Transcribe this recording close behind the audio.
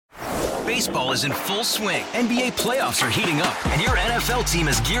Baseball is in full swing. NBA playoffs are heating up, and your NFL team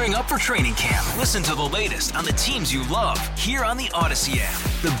is gearing up for training camp. Listen to the latest on the teams you love here on the Odyssey app.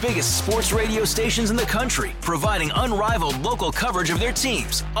 The biggest sports radio stations in the country, providing unrivaled local coverage of their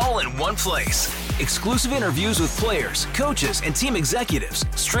teams, all in one place. Exclusive interviews with players, coaches, and team executives,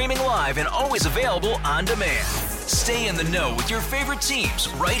 streaming live and always available on demand. Stay in the know with your favorite teams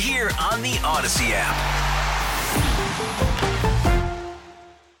right here on the Odyssey app.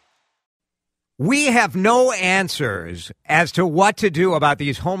 We have no answers as to what to do about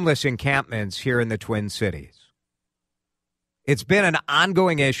these homeless encampments here in the Twin Cities. It's been an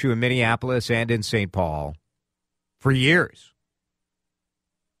ongoing issue in Minneapolis and in St. Paul for years.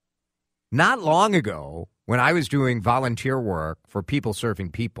 Not long ago, when I was doing volunteer work for People Serving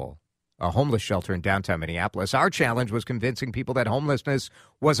People, a homeless shelter in downtown Minneapolis, our challenge was convincing people that homelessness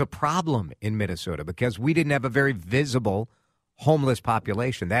was a problem in Minnesota because we didn't have a very visible homeless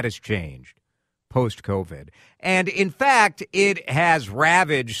population. That has changed post-COVID. And in fact, it has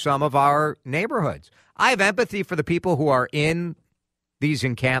ravaged some of our neighborhoods. I have empathy for the people who are in these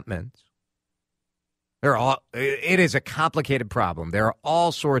encampments. It is a complicated problem. There are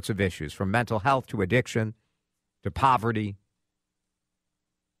all sorts of issues, from mental health to addiction to poverty.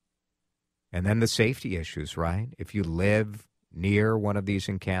 And then the safety issues, right? If you live near one of these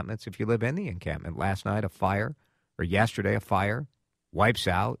encampments, if you live in the encampment, last night a fire, or yesterday a fire, wipes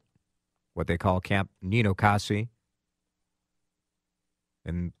out what they call Camp Nino Kasi,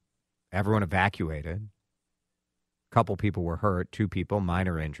 and everyone evacuated. A couple people were hurt, 2 people,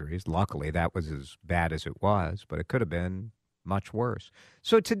 minor injuries. Luckily, that was as bad as it was, but it could have been much worse.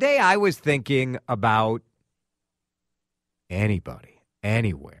 So today I was thinking about anybody,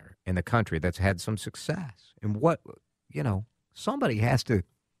 anywhere in the country that's had some success. And what, somebody has to,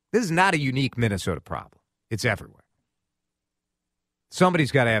 this is not a unique Minnesota problem. It's everywhere.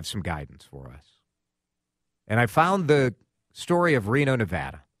 Somebody's got to have some guidance for us. And I found the story of Reno,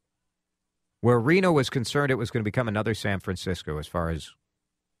 Nevada, where Reno was concerned it was going to become another San Francisco as far as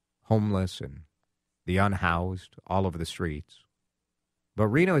homeless and the unhoused all over the streets. But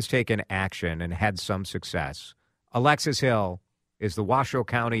Reno has taken action and had some success. Alexis Hill is the Washoe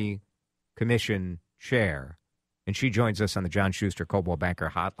County Commission chair, and she joins us on the John Schuster Coldwell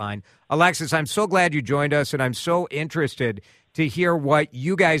Banker Hotline. Alexis, I'm so glad you joined us, and I'm so interested to hear what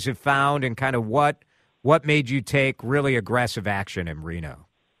you guys have found and kind of what made you take really aggressive action in Reno.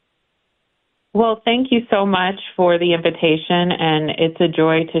 Well, thank you so much for the invitation, and it's a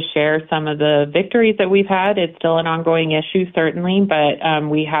joy to share some of the victories that we've had. It's still an ongoing issue, certainly, but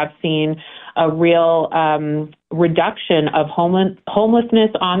we have seen a real reduction of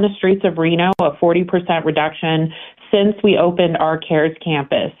homelessness on the streets of Reno, a 40% reduction since we opened our CARES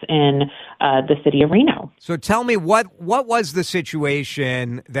campus in the city of Reno. So tell me, what was the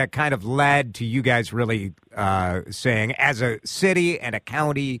situation that kind of led to you guys really saying, as a city and a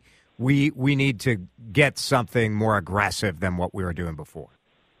county, we need to get something more aggressive than what we were doing before?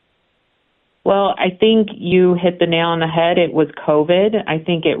 Well, I think you hit the nail on the head. It was COVID. I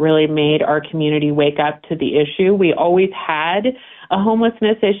think it really made our community wake up to the issue. We always had a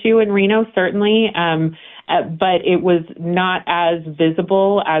homelessness issue in Reno, certainly, but it was not as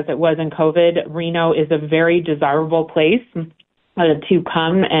visible as it was in COVID. Reno is a very desirable place to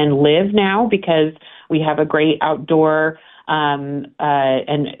come and live now because we have a great outdoor and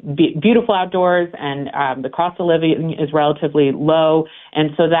beautiful outdoors, and the cost of living is relatively low,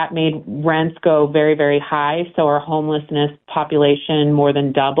 and so that made rents go very, very high. So our homelessness population more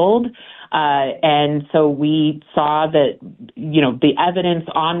than doubled, and so we saw that, the evidence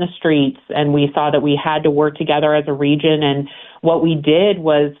on the streets, and we saw that we had to work together as a region. And what we did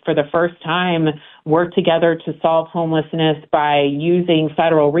was, for the first time, work together to solve homelessness by using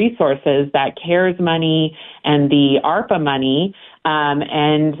federal resources, that CARES money and the ARPA money,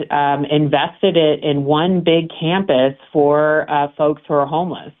 and invested it in one big campus for folks who are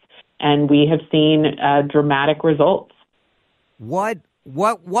homeless. And we have seen dramatic results. What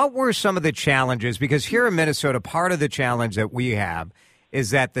were some of the challenges? Because here in Minnesota, part of the challenge that we have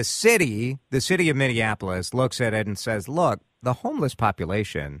is that the city of Minneapolis looks at it and says, look, the homeless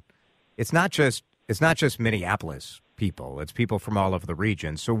population, it's not just Minneapolis people. It's people from all over the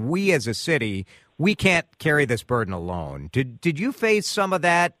region. So we as a city, we can't carry this burden alone. Did you face some of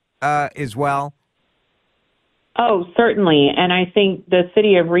that as well? Oh, certainly. And I think the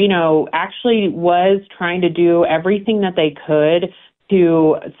city of Reno actually was trying to do everything that they could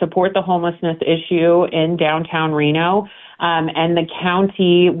to support the homelessness issue in downtown Reno. And the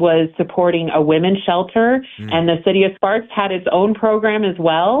county was supporting a women's shelter, and the city of Sparks had its own program as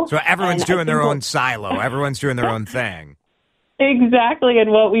well. So everyone's doing their own silo. Everyone's doing their own thing. Exactly. And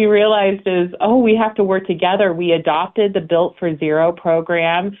what we realized is, we have to work together. We adopted the Built for Zero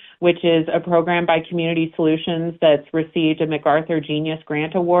program, which is a program by Community Solutions that's received a MacArthur Genius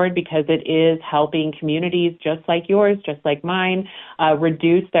Grant Award because it is helping communities just like yours, just like mine,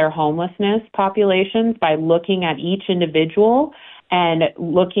 reduce their homelessness populations by looking at each individual and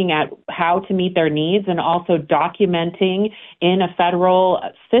looking at how to meet their needs and also documenting in a federal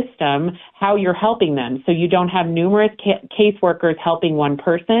system how you're helping them. So you don't have numerous caseworkers helping one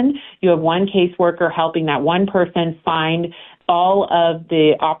person. You have one caseworker helping that one person find all of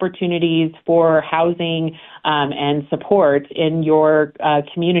the opportunities for housing and support in your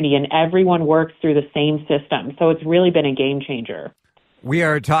community, and everyone works through the same system. So it's really been a game changer. We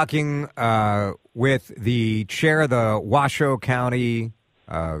are talking with the chair of the Washoe County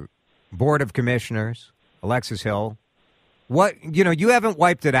Board of Commissioners, Alexis Hill. You haven't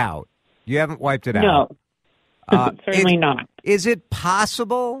wiped it out. You haven't wiped it out. No, certainly not. Is it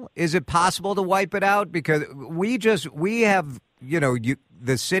possible? Is it possible to wipe it out? Because we have,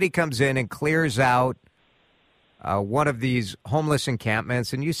 the city comes in and clears out one of these homeless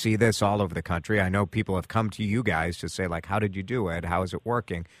encampments, and you see this all over the country. I know people have come to you guys to say, like, how did you do it? How is it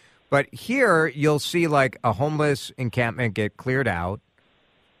working? But here you'll see, like, a homeless encampment get cleared out,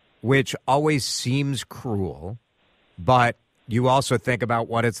 which always seems cruel. But you also think about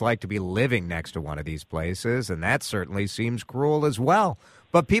what it's like to be living next to one of these places, and that certainly seems cruel as well.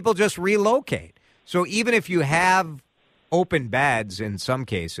 But people just relocate. So even if you have open beds in some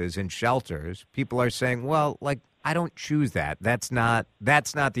cases in shelters, people are saying, well, like, I don't choose that. That's not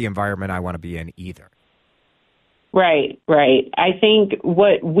the environment I want to be in either. Right. I think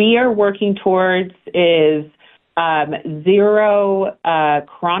what we are working towards is zero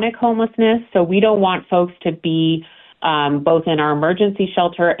chronic homelessness. So we don't want folks to be both in our emergency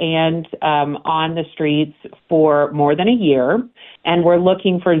shelter and on the streets for more than a year. And we're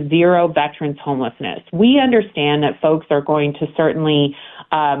looking for zero veterans homelessness. We understand that folks are going to certainly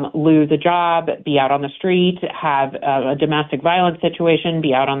lose a job, be out on the street, have a domestic violence situation,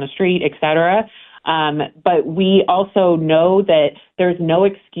 be out on the street, et cetera. But we also know that there's no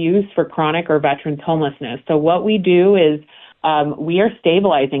excuse for chronic or veterans homelessness. So what we do is we are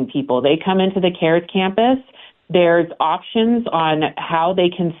stabilizing people. They come into the CARES campus. There's options on how they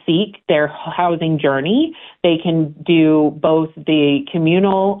can seek their housing journey. They can do both the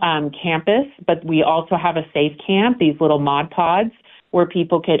communal campus, but we also have a safe camp, these little mod pods where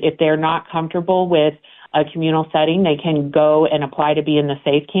people could, if they're not comfortable with a communal setting, they can go and apply to be in the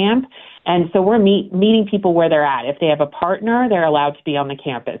safe camp. And so we're meeting people where they're at. If they have a partner, they're allowed to be on the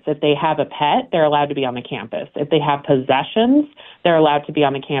campus. If they have a pet, they're allowed to be on the campus. If they have possessions, they're allowed to be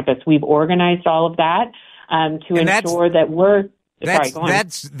on the campus. We've organized all of that to ensure that we're...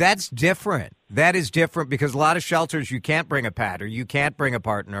 That's different. That is different because a lot of shelters you can't bring a pet or you can't bring a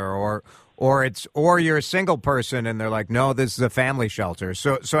partner or you're a single person and they're like, no, this is a family shelter.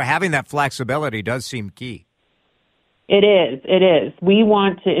 So having that flexibility does seem key. It is. We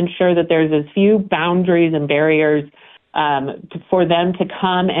want to ensure that there's as few boundaries and barriers for them to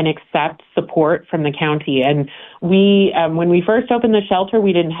come and accept support from the county. And we, when we first opened the shelter,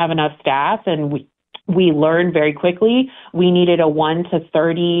 we didn't have enough staff, and we learned very quickly we needed a 1 to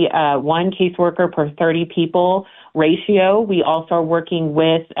 30, one caseworker per 30 people ratio. We also are working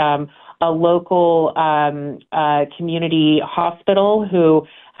with a local community hospital who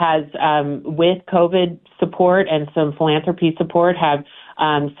has, with COVID support and some philanthropy support, have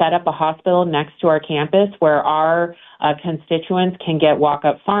set up a hospital next to our campus where our constituents can get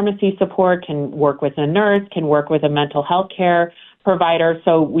walk-up pharmacy support, can work with a nurse, can work with a mental health care provider.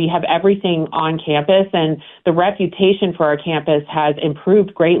 So we have everything on campus, and the reputation for our campus has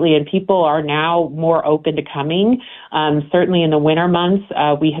improved greatly, and people are now more open to coming. Certainly in the winter months,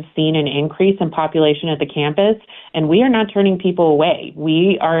 we have seen an increase in population at the campus, and we are not turning people away.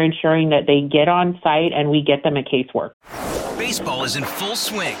 We are ensuring that they get on site and we get them a casework. Baseball is in full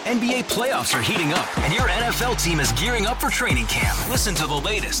swing. NBA playoffs are heating up, and your NFL team is gearing up for training camp. Listen to the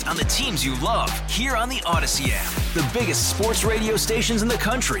latest on the teams you love here on the Odyssey app. The biggest sports radio stations in the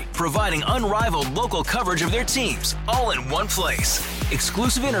country, providing unrivaled local coverage of their teams, all in one place.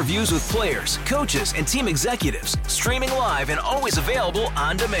 Exclusive interviews with players, coaches, and team executives, streaming live and always available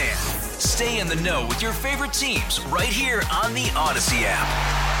on demand. Stay in the know with your favorite teams right here on the Odyssey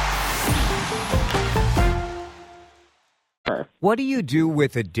app. What do you do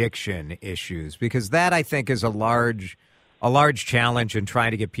with addiction issues? Because that, I think, is a large challenge in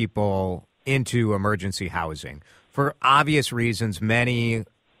trying to get people into emergency housing. For obvious reasons, many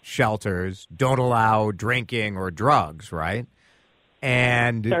shelters don't allow drinking or drugs, right?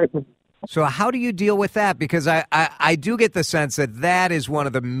 And Certainly. So how do you deal with that? Because I do get the sense that that is one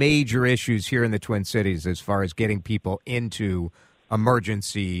of the major issues here in the Twin Cities as far as getting people into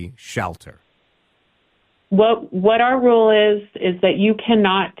emergency shelter. What our rule is that you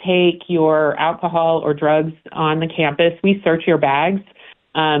cannot take your alcohol or drugs on the campus. We search your bags.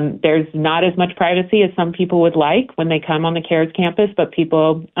 There's not as much privacy as some people would like when they come on the CARES campus, but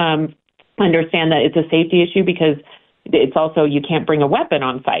people understand that it's a safety issue because it's also you can't bring a weapon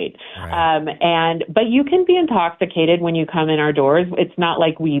on site. Right. But you can be intoxicated when you come in our doors. It's not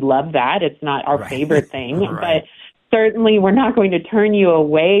like we love that. It's not our favorite thing. Right. But certainly we're not going to turn you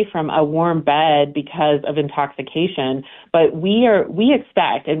away from a warm bed because of intoxication. But we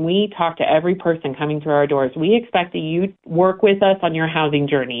expect, and we talk to every person coming through our doors, we expect that you work with us on your housing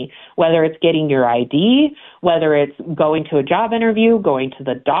journey, whether it's getting your ID, whether it's going to a job interview, going to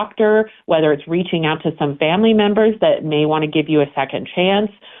the doctor, whether it's reaching out to some family members that may want to give you a second chance.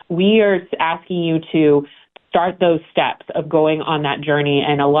 We are asking you to start those steps of going on that journey.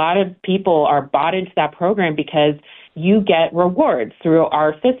 And a lot of people are bought into that program because you get rewards through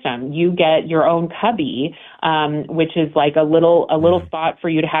our system. You get your own cubby, which is like a little spot for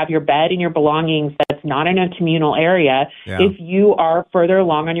you to have your bed and your belongings that's not in a communal area if you are further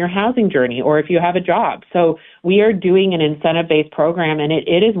along on your housing journey or if you have a job. So we are doing an incentive-based program, and it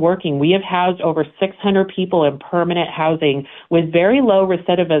is working. We have housed over 600 people in permanent housing with very low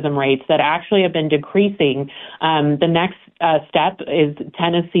recidivism rates that actually have been decreasing. The next step is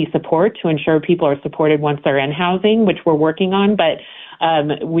tenancy support to ensure people are supported once they're in housing, which we're working on. But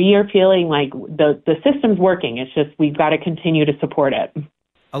we are feeling like the system's working. It's just we've got to continue to support it.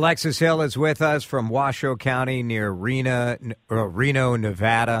 Alexis Hill is with us from Washoe County near Reno,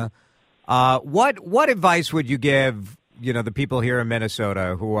 Nevada. What advice would you give, the people here in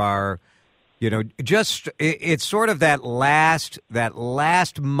Minnesota who are, just it's sort of that last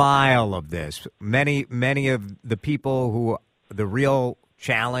mile of this. Many of the people who the real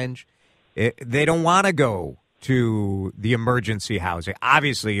challenge, they don't want to go to the emergency housing.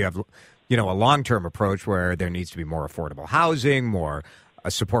 Obviously, you have, a long-term approach where there needs to be more affordable housing, more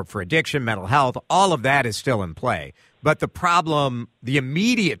support for addiction, mental health. All of that is still in play. But the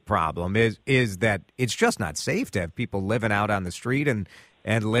immediate problem is that it's just not safe to have people living out on the street and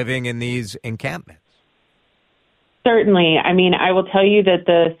living in these encampments. Certainly. I mean, I will tell you that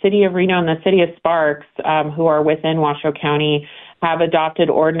the city of Reno and the city of Sparks, who are within Washoe County, have adopted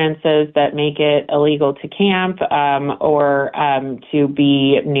ordinances that make it illegal to camp or to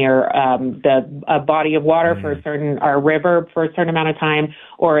be near a body of water for a certain, or a river for a certain amount of time,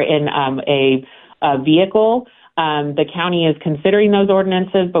 or in a vehicle. The county is considering those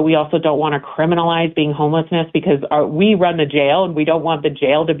ordinances, but we also don't want to criminalize being homelessness because we run the jail, and we don't want the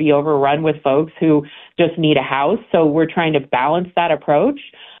jail to be overrun with folks who just need a house. So we're trying to balance that approach.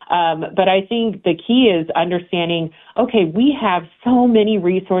 But I think the key is understanding, okay, we have so many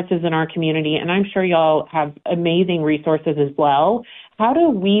resources in our community, and I'm sure y'all have amazing resources as well. How do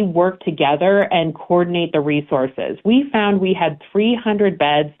we work together and coordinate the resources? We found we had 300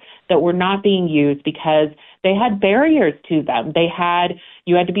 beds that were not being used because they had barriers to them.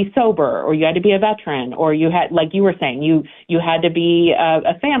 You had to be sober, or you had to be a veteran, or you had, like you were saying, you had to be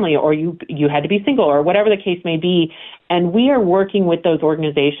a family, or you had to be single, or whatever the case may be. And we are working with those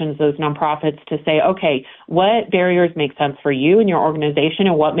organizations, those nonprofits, to say, okay, what barriers make sense for you and your organization,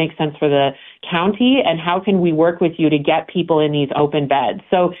 and what makes sense for the county, and how can we work with you to get people in these open beds?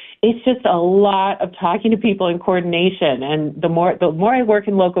 So it's just a lot of talking to people in coordination. And the more I work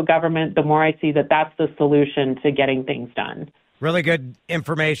in local government, the more I see that that's the solution to getting things done. Really good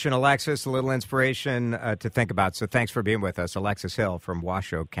information, Alexis, a little inspiration to think about. So thanks for being with us. Alexis Hill from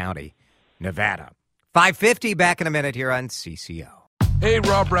Washoe County, Nevada. 5:50, back in a minute here on CCO. Hey,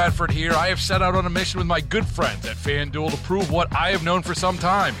 Rob Bradford here. I have set out on a mission with my good friends at FanDuel to prove what I have known for some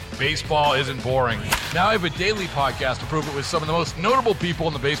time. Baseball isn't boring. Now I have a daily podcast to prove it with some of the most notable people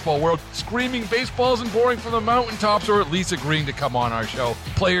in the baseball world, screaming baseball isn't boring from the mountaintops, or at least agreeing to come on our show.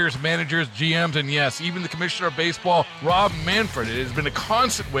 Players, managers, GMs, and yes, even the commissioner of baseball, Rob Manfred. It has been a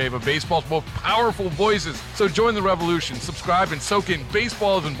constant wave of baseball's most powerful voices. So join the revolution. Subscribe and soak in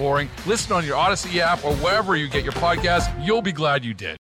Baseball Isn't Boring. Listen on your Odyssey app or wherever you get your podcasts. You'll be glad you did.